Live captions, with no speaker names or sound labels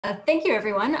Thank you,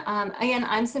 everyone. Again,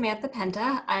 I'm Samantha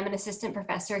Penta. I'm an assistant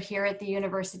professor here at the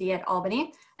University at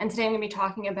Albany. And today I'm going to be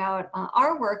talking about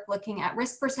our work looking at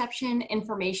risk perception,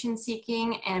 information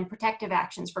seeking, and protective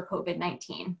actions for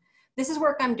COVID-19. This is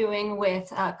work I'm doing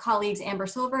with colleagues Amber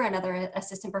Silver, another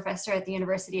assistant professor at the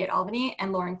University at Albany,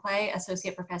 and Lauren Clay,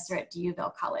 associate professor at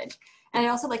DUville College. And I'd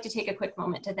also like to take a quick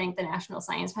moment to thank the National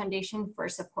Science Foundation for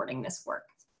supporting this work.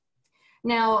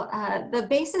 Now, the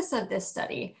basis of this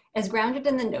study is grounded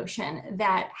in the notion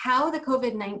that how the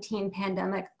COVID-19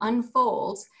 pandemic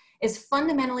unfolds is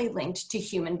fundamentally linked to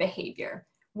human behavior.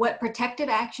 What protective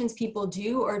actions people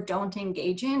do or don't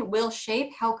engage in will shape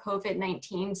how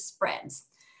COVID-19 spreads.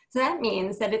 So that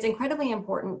means that it's incredibly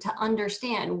important to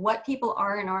understand what people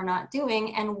are and are not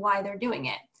doing and why they're doing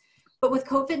it. But with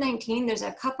COVID-19, there's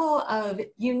a couple of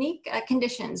unique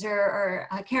conditions or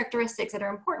characteristics that are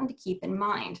important to keep in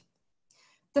mind.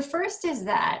 The first is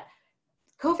that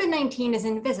COVID-19 is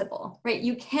invisible, right?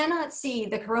 You cannot see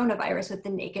the coronavirus with the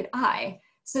naked eye.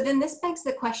 So then this begs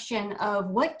the question of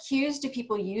what cues do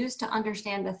people use to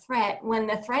understand the threat when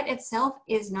the threat itself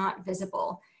is not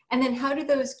visible? And then how do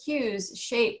those cues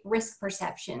shape risk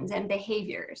perceptions and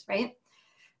behaviors, right?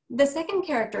 The second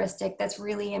characteristic that's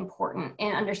really important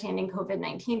in understanding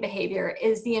COVID-19 behavior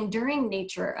is the enduring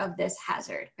nature of this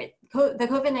hazard. Right? The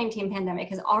COVID-19 pandemic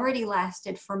has already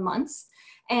lasted for months,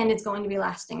 and it's going to be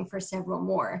lasting for several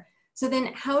more. So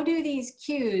then how do these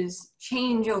cues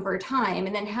change over time?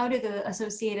 And then how do the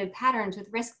associated patterns with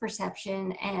risk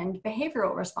perception and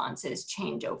behavioral responses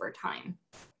change over time?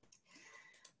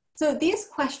 So these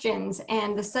questions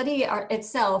and the study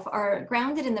itself are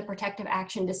grounded in the protective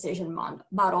action decision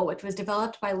model, which was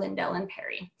developed by Lindell and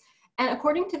Perry. And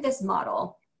according to this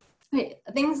model,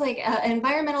 things like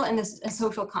environmental and the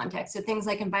social context, so things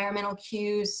like environmental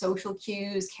cues, social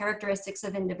cues, characteristics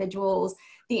of individuals,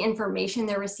 the information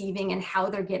they're receiving and how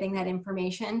they're getting that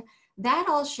information, that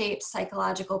all shapes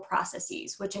psychological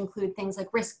processes, which include things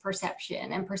like risk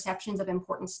perception and perceptions of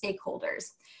important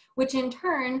stakeholders, which in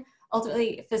turn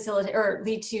ultimately facilitate or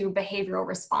lead to behavioral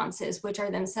responses, which are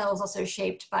themselves also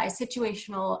shaped by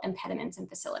situational impediments and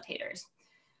facilitators.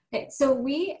 Okay, so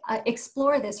we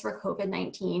explore this for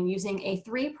COVID-19 using a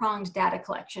three-pronged data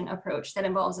collection approach that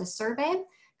involves a survey,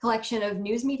 collection of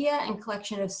news media, and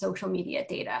collection of social media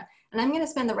data. And I'm going to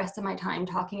spend the rest of my time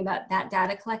talking about that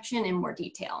data collection in more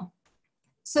detail.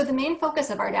 So the main focus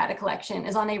of our data collection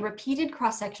is on a repeated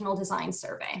cross-sectional design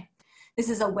survey. This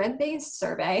is a web-based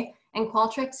survey, and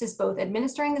Qualtrics is both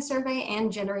administering the survey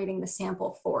and generating the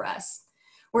sample for us.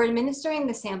 We're administering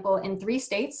the sample in 3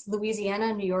 states,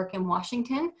 Louisiana, New York, and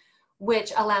Washington,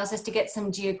 which allows us to get some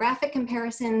geographic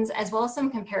comparisons as well as some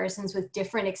comparisons with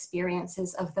different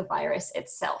experiences of the virus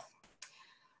itself.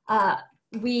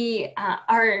 We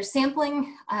are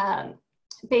sampling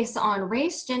based on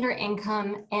race, gender,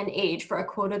 income, and age for a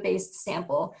quota-based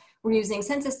sample. We're using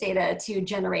census data to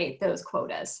generate those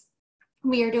quotas.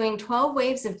 We are doing 12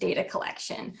 waves of data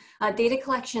collection. Data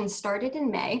collection started in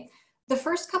May. The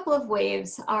first couple of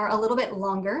waves are a little bit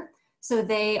longer. So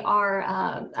they are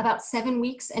about 7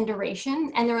 weeks in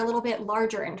duration, and they're a little bit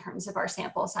larger in terms of our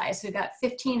sample size. So we've got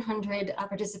 1,500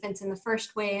 participants in the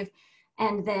first wave,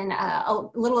 and then a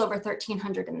little over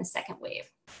 1,300 in the second wave.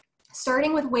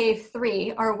 Starting with wave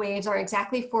 3, our waves are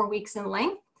exactly 4 weeks in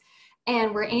length.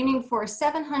 And we're aiming for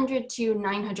 700 to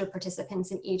 900 participants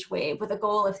in each wave with a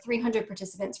goal of 300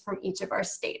 participants from each of our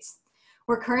states.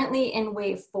 We're currently in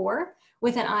wave 4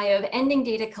 with an eye of ending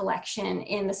data collection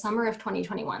in the summer of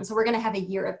 2021. So we're gonna have a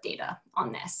year of data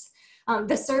on this.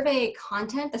 The survey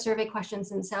content, the survey questions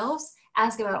themselves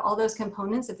ask about all those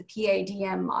components of the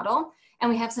PADM model. And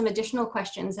we have some additional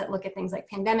questions that look at things like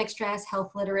pandemic stress,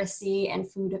 health literacy,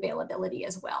 and food availability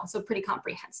as well. So pretty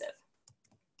comprehensive.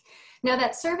 Now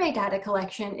that survey data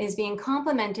collection is being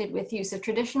complemented with use of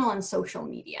traditional and social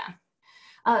media.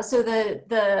 So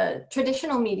the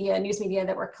traditional media, news media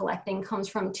that we're collecting comes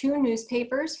from 2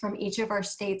 newspapers from each of our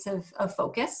states of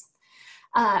focus,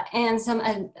 and some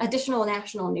additional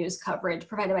national news coverage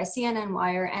provided by CNN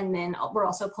Wire, and then we're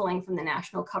also pulling from the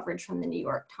national coverage from the New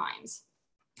York Times.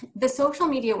 The social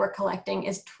media we're collecting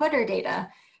is Twitter data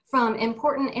from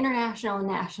important international,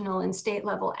 national, and state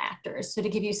level actors. So to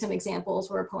give you some examples,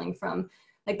 we're pulling from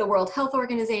like the World Health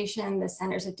Organization, the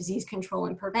Centers of Disease Control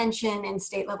and Prevention, and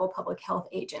state level public health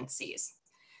agencies.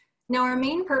 Now our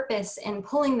main purpose in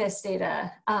pulling this data,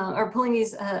 or pulling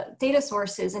these data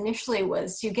sources initially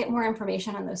was to get more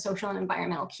information on those social and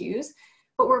environmental cues,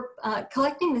 but we're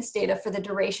collecting this data for the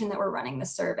duration that we're running the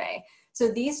survey. So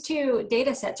these 2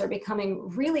 data sets are becoming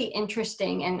really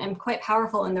interesting and quite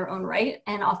powerful in their own right,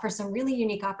 and offer some really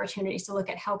unique opportunities to look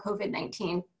at how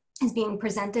COVID-19 is being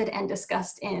presented and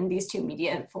discussed in these two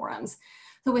media forums.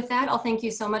 So with that, I'll thank you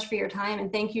so much for your time,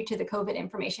 and thank you to the COVID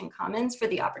Information Commons for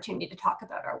the opportunity to talk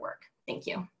about our work. Thank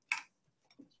you.